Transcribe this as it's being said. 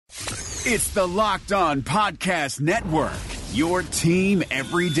It's the Locked On Podcast Network, your team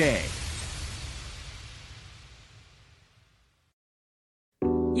every day.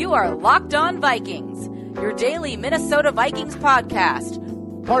 You are Locked On Vikings, your daily Minnesota Vikings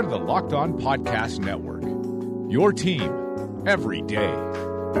podcast. Part of the Locked On Podcast Network, your team every day.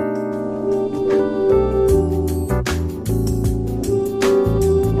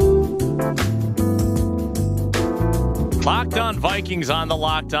 Locked On Vikings on the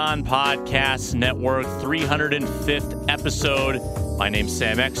Locked On Podcast Network, 305th episode. My name's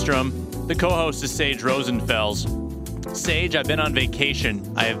Sam Ekstrom. The co-host is Sage Rosenfels. Sage, I've been on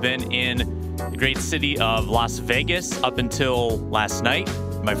vacation. I have been in the great city of Las Vegas up until last night,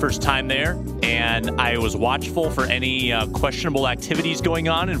 my first time there, and I was watchful for any questionable activities going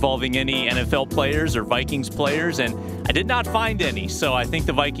on involving any NFL players or Vikings players, and I did not find any, so I think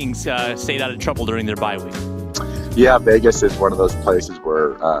the Vikings stayed out of trouble during their bye week. Yeah, Vegas is one of those places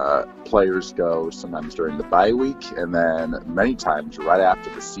where players go sometimes during the bye week and then many times right after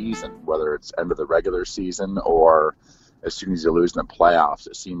the season, whether it's end of the regular season or as soon as you lose in the playoffs.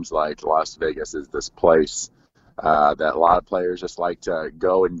 It seems like Las Vegas is this place that a lot of players just like to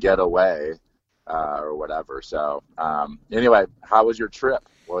go and get away or whatever. So anyway, how was your trip?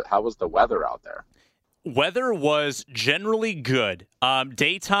 How was the weather out there? Weather was generally good.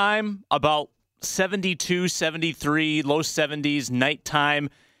 Daytime, about 72, 73, low 70s,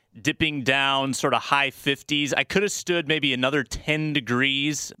 nighttime dipping down sort of high 50s. I could have stood maybe another 10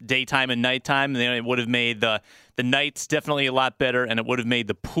 degrees daytime and nighttime, and then it would have made the nights definitely a lot better, and it would have made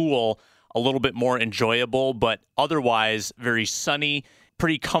the pool a little bit more enjoyable, but otherwise very sunny,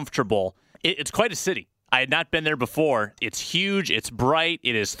 pretty comfortable. It's quite a city. I had not been there before. It's huge, it's bright,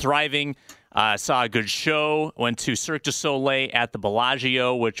 it is thriving. Saw a good show, went to Cirque du Soleil at the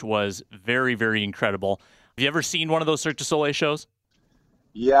Bellagio, which was very, very incredible. Have you ever seen one of those Cirque du Soleil shows?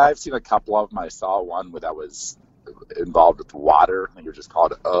 Yeah, I've seen a couple of them. I saw one that was involved with water. I think it was just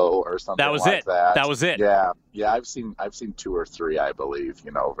called O or something that was like it. that. That was it. Yeah, I've seen 2 or 3, I believe,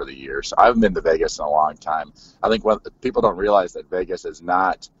 over the years. So I haven't been to Vegas in a long time. I think people don't realize that Vegas is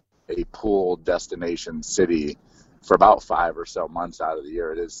not a pool destination city for about 5 or so months out of the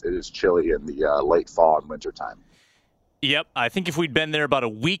year. It is chilly in the late fall and winter time. Yep, I think if we'd been there about a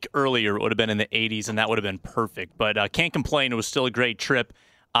week earlier, it would have been in the 80s, and that would have been perfect. But can't complain. It was still a great trip.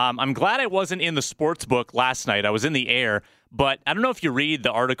 I'm glad I wasn't in the sports book last night. I was in the air, but I don't know if you read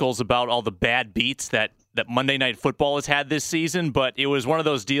the articles about all the bad beats that Monday Night Football has had this season, but it was one of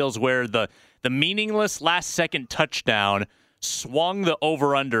those deals where the meaningless last-second touchdown swung the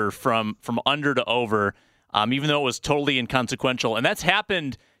over-under from under to over, even though it was totally inconsequential. And that's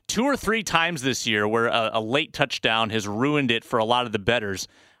happened 2 or 3 times this year where a late touchdown has ruined it for a lot of the bettors.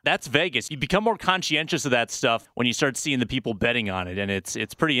 That's Vegas. You become more conscientious of that stuff when you start seeing the people betting on it, and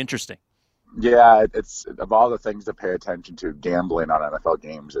it's pretty interesting. Yeah, it's of all the things to pay attention to, gambling on NFL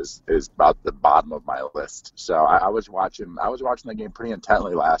games is about the bottom of my list. So I was watching the game pretty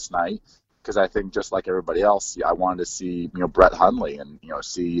intently last night because I think just like everybody else, I wanted to see Brett Hundley and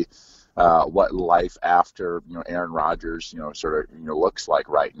see what life after Aaron Rodgers sort of looks like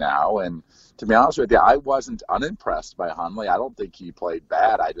right now. And to be honest with you, I wasn't unimpressed by Hundley. I don't think he played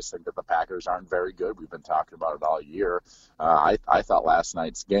bad. I just think that the Packers aren't very good. We've been talking about it all year. I thought last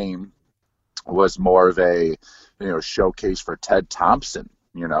night's game was more of a showcase for Ted Thompson.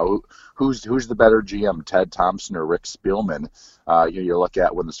 Who's the better GM, Ted Thompson or Rick Spielman? You look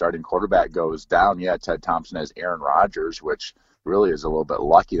at when the starting quarterback goes down. Yeah, Ted Thompson has Aaron Rodgers, which really is a little bit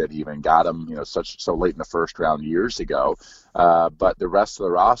lucky that he even got him, so late in the first round years ago. But the rest of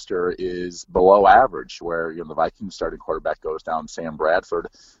the roster is below average, where the Vikings starting quarterback goes down, Sam Bradford,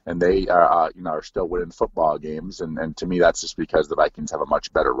 and they are still winning football games. And to me, that's just because the Vikings have a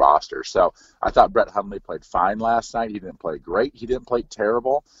much better roster. So I thought Brett Hundley played fine last night. He didn't play great. He didn't play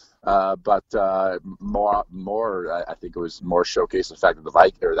terrible. But more, I think it was more showcase the fact that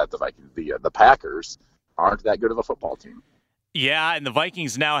the Packers aren't that good of a football team. Yeah, and the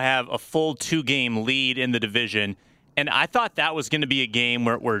Vikings now have a full 2-game lead in the division. And I thought that was going to be a game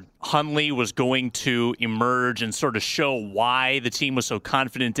where Hundley was going to emerge and sort of show why the team was so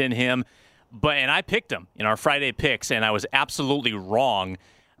confident in him. And I picked him in our Friday picks, and I was absolutely wrong.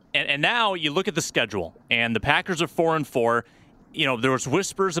 And now you look at the schedule, and the Packers are 4-4. There was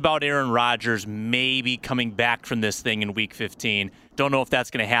whispers about Aaron Rodgers maybe coming back from this thing in Week 15. Don't know if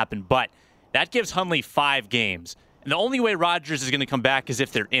that's going to happen, but that gives Hundley 5 games. And the only way Rodgers is going to come back is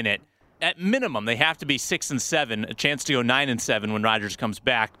if they're in it. At minimum, they have to be 6-7, a chance to go 9-7 when Rodgers comes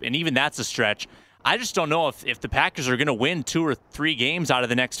back. And even that's a stretch. I just don't know if the Packers are going to win 2 or 3 games out of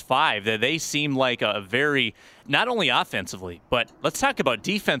the next 5. They seem like a very, not only offensively, but let's talk about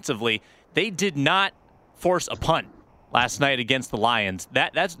defensively. They did not force a punt last night against the Lions.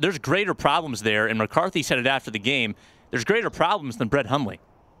 There's greater problems there, and McCarthy said it after the game. There's greater problems than Brett Hundley.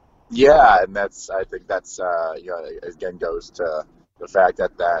 Yeah, and I think that's again goes to the fact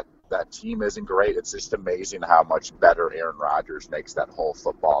that team isn't great. It's just amazing how much better Aaron Rodgers makes that whole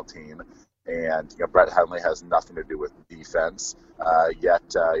football team. And Brett Hundley has nothing to do with defense. Yet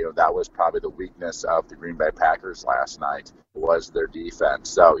that was probably the weakness of the Green Bay Packers last night was their defense.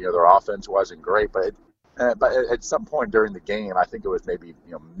 So their offense wasn't great, but at some point during the game, I think it was maybe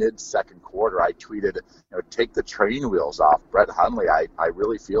mid-second quarter, I tweeted, take the training wheels off Brett Hundley. I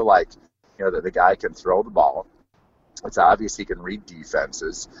really feel like that the guy can throw the ball. It's obvious he can read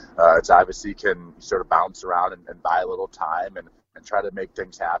defenses. It's obvious he can sort of bounce around and buy a little time and try to make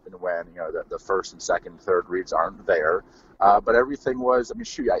things happen when the first and second, third reads aren't there. But everything was,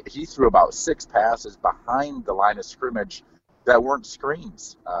 he threw about 6 passes behind the line of scrimmage that weren't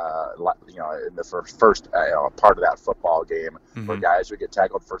screens, in the first part of that football game, where guys would get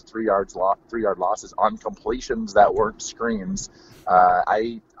tackled for 3-yard losses on completions that weren't screens.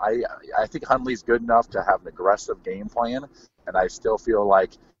 I think Hundley's good enough to have an aggressive game plan, and I still feel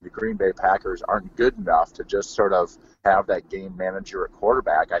like the Green Bay Packers aren't good enough to just sort of have that game manager at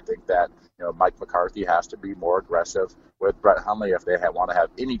quarterback. I think that Mike McCarthy has to be more aggressive with Brett Hundley if they want to have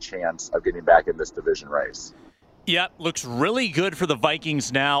any chance of getting back in this division race. Yep, looks really good for the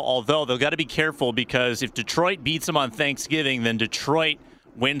Vikings now, although they've got to be careful because if Detroit beats them on Thanksgiving, then Detroit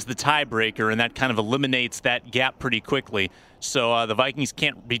wins the tiebreaker, and that kind of eliminates that gap pretty quickly. So the Vikings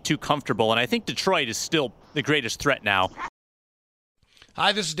can't be too comfortable, and I think Detroit is still the greatest threat now.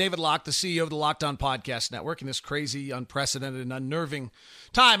 Hi, this is David Locke, the CEO of the Locked On Podcast Network. In this crazy, unprecedented, and unnerving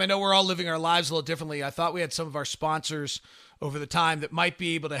time, I know we're all living our lives a little differently. I thought we had some of our sponsors over the time that might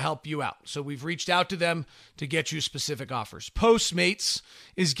be able to help you out. So we've reached out to them to get you specific offers. Postmates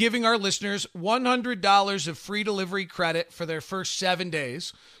is giving our listeners $100 of free delivery credit for their first 7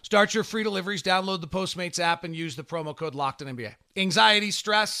 days. Start your free deliveries, download the Postmates app, and use the promo code LOCKEDONNBA. Anxiety,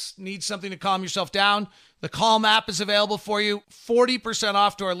 stress, need something to calm yourself down? The Calm app is available for you. 40%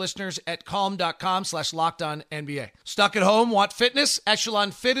 off to our listeners at calm.com/LockedOnNBA. Stuck at home, want fitness? Echelon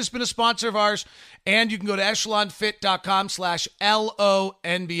Fit has been a sponsor of ours, and you can go to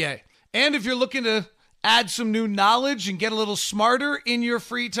echelonfit.com/LONBA. And if you're looking to add some new knowledge and get a little smarter in your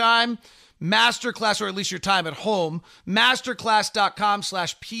free time, Masterclass, or at least your time at home,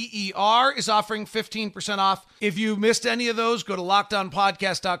 masterclass.com/PER is offering 15% off. If you missed any of those, go to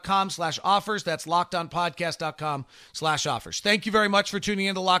lockedonpodcast.com/offers. That's lockedonpodcast.com/offers. Thank you very much for tuning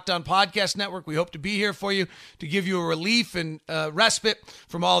in to Locked On Podcast Network. We hope to be here for you to give you a relief and respite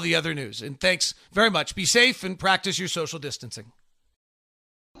from all the other news. And thanks very much. Be safe and practice your social distancing.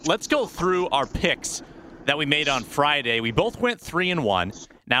 Let's go through our picks that we made on Friday. We both went 3-1.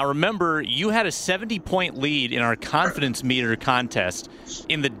 Now, remember, you had a 70-point lead in our confidence meter contest.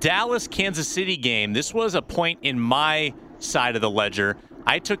 In the Dallas-Kansas City game, this was a point in my side of the ledger.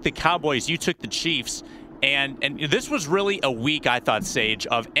 I took the Cowboys, you took the Chiefs, and this was really a week, I thought, Sage,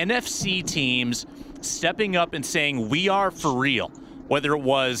 of NFC teams stepping up and saying, we are for real. Whether it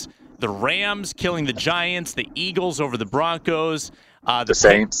was the Rams killing the Giants, the Eagles over the Broncos, the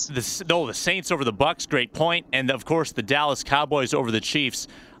Saints. The Saints over the Bucs, great point. And, of course, the Dallas Cowboys over the Chiefs.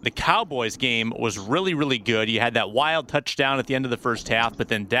 The Cowboys game was really, really good. You had that wild touchdown at the end of the first half, but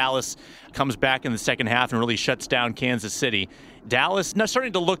then Dallas comes back in the second half and really shuts down Kansas City. Dallas now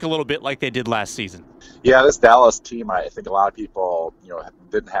starting to look a little bit like they did last season. Yeah, this Dallas team, I think a lot of people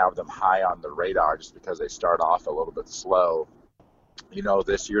didn't have them high on the radar just because they start off a little bit slow.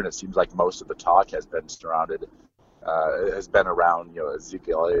 This year, and it seems like most of the talk has been around,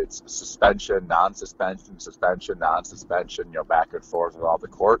 Ezekiel Elliott's suspension, non-suspension, suspension, non-suspension, back and forth with all the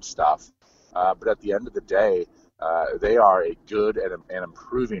court stuff. But at the end of the day, they are a good and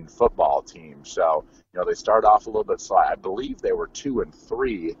improving football team. So, they start off a little bit slow. I believe they were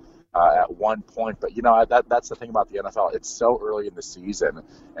 2-3 at one point. But, that's the thing about the NFL. It's so early in the season.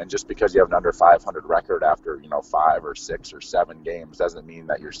 And just because you have an under 500 record after, 5 or 6 or 7 games doesn't mean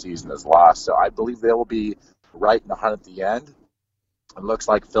that your season is lost. So I believe they will be right in the hunt at the end. It looks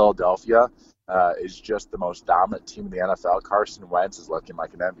like Philadelphia is just the most dominant team in the NFL. Carson Wentz is looking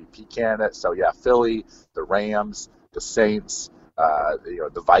like an MVP candidate. So, yeah, Philly, the Rams, the Saints,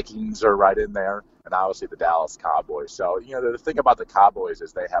 the Vikings are right in there, and obviously the Dallas Cowboys. So, the thing about the Cowboys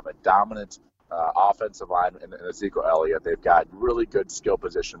is they have a dominant offensive line and Ezekiel Elliott. They've got really good skill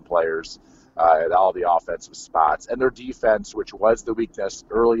position players at all the offensive spots. And their defense, which was the weakness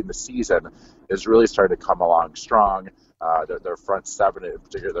early in the season, is really starting to come along strong. Their front seven, in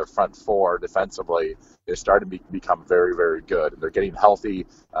particular their front four defensively, is starting to become very, very good. And they're getting healthy.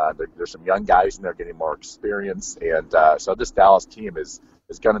 There's some young guys in there getting more experience. And so this Dallas team is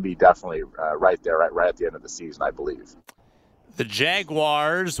going to be definitely right there, right at the end of the season, I believe. The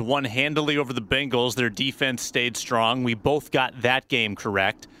Jaguars won handily over the Bengals. Their defense stayed strong. We both got that game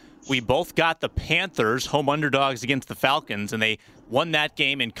correct. We both got the Panthers, home underdogs against the Falcons, and they won that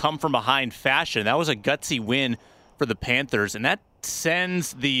game in come-from-behind fashion. That was a gutsy win for the Panthers, and that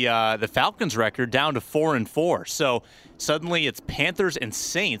sends the Falcons record down to 4-4. So suddenly it's Panthers and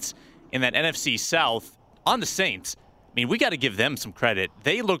Saints in that NFC South. On the Saints, I mean, we got to give them some credit.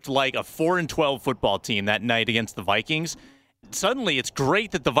 They looked like a 4-12 football team that night against the Vikings. Suddenly, it's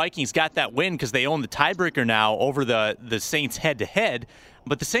great that the Vikings got that win because they own the tiebreaker now over the Saints head-to-head.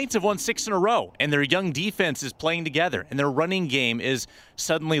 But the Saints have won 6 in a row, and their young defense is playing together, and their running game is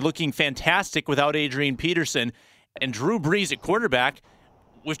suddenly looking fantastic without Adrian Peterson and Drew Brees at quarterback.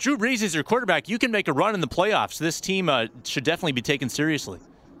 With Drew Brees as your quarterback, you can make a run in the playoffs. This team should definitely be taken seriously.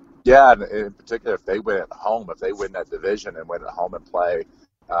 Yeah, and in particular, if they win at home, if they win that division and win at home and play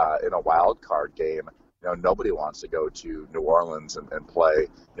in a wild card game, nobody wants to go to New Orleans and play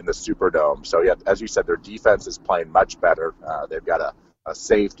in the Superdome. So, yeah, as you said, their defense is playing much better. They've got a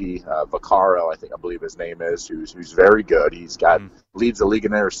safety, Vaccaro, I believe his name is, who's very good. He's got leads the league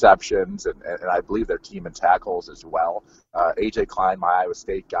in interceptions, and I believe their team in tackles as well. A.J. Klein, my Iowa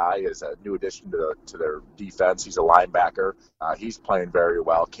State guy, is a new addition to their defense. He's a linebacker. He's playing very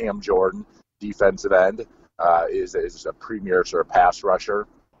well. Cam Jordan, defensive end, is a premier sort of pass rusher.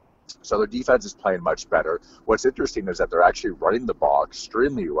 So their defense is playing much better. What's interesting is that they're actually running the ball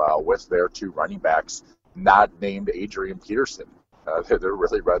extremely well with their two running backs, not named Adrian Peterson. They're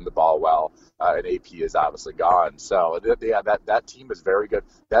really running the ball well, and AP is obviously gone. So, yeah, that team is very good.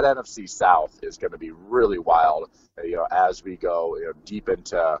 That NFC South is going to be really wild, as we go deep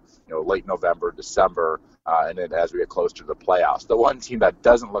into late November, December, and then as we get closer to the playoffs. The one team that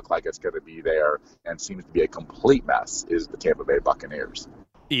doesn't look like it's going to be there and seems to be a complete mess is the Tampa Bay Buccaneers.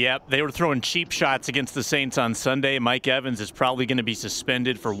 Yep, they were throwing cheap shots against the Saints on Sunday. Mike Evans is probably going to be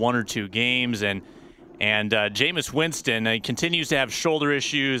suspended for 1 or 2 games, and Jameis Winston continues to have shoulder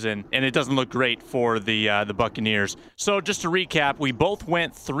issues, and it doesn't look great for the Buccaneers. So just to recap, we both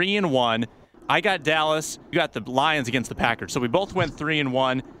went 3-1. I got Dallas. You got the Lions against the Packers. So we both went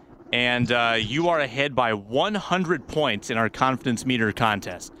 3-1, and you are ahead by 100 points in our confidence meter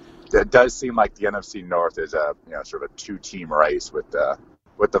contest. It does seem like the NFC North is a sort of a 2-team race with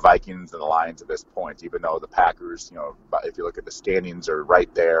the Vikings and the Lions at this point, even though the Packers, if you look at the standings, are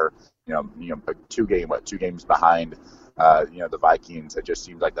right there, 2 games behind, the Vikings. It just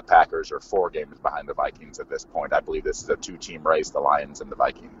seems like the Packers are 4 games behind the Vikings at this point. I believe this is a 2-team race, the Lions and the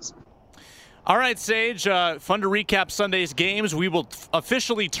Vikings. All right, Sage, fun to recap Sunday's games. We will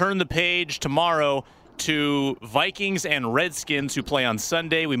officially turn the page tomorrow to Vikings and Redskins who play on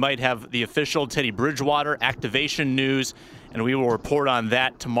Sunday. We might have the official Teddy Bridgewater activation news, and we will report on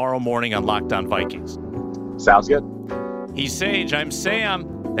that tomorrow morning on Locked On Vikings. Sounds good. He's Sage. I'm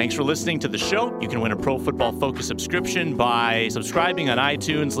Sam. Thanks for listening to the show. You can win a Pro Football Focus subscription by subscribing on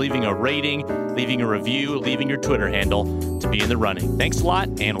iTunes, leaving a rating, leaving a review, leaving your Twitter handle to be in the running. Thanks a lot,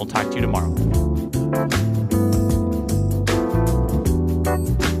 and we'll talk to you tomorrow.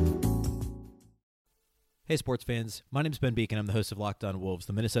 Hey, sports fans. My name's Ben Beacon. I'm the host of Locked On Wolves,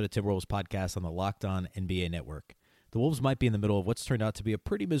 the Minnesota Timberwolves podcast on the Locked On NBA Network. The Wolves might be in the middle of what's turned out to be a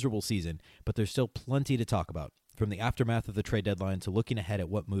pretty miserable season, but there's still plenty to talk about. From the aftermath of the trade deadline to looking ahead at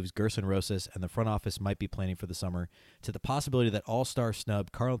what moves Gerson Rosas and the front office might be planning for the summer, to the possibility that all-star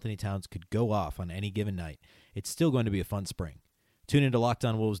snub Karl Anthony Towns could go off on any given night, it's still going to be a fun spring. Tune into Locked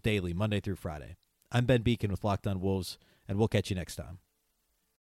On Wolves daily, Monday through Friday. I'm Ben Beacon with Locked On Wolves, and we'll catch you next time.